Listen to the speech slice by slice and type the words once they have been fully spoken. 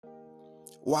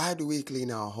Why do we clean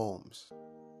our homes?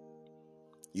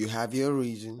 You have your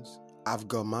reasons, I've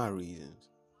got my reasons.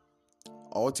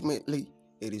 Ultimately,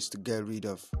 it is to get rid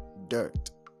of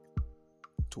dirt,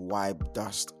 to wipe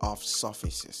dust off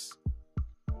surfaces.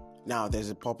 Now, there's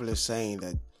a popular saying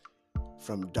that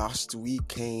from dust we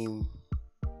came,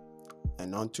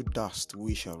 and unto dust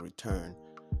we shall return.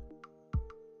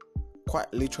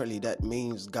 Quite literally, that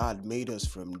means God made us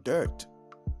from dirt.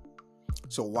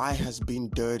 So why has being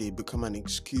dirty become an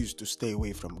excuse to stay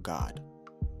away from God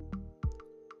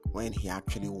when He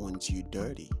actually wants you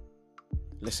dirty?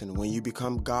 Listen, when you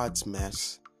become God's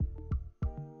mess,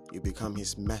 you become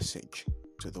His message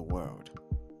to the world.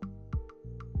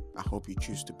 I hope you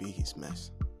choose to be His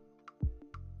mess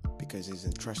because He's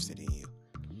interested in you.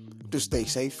 To stay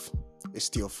safe, it's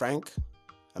still Frank,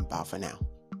 and bye for now.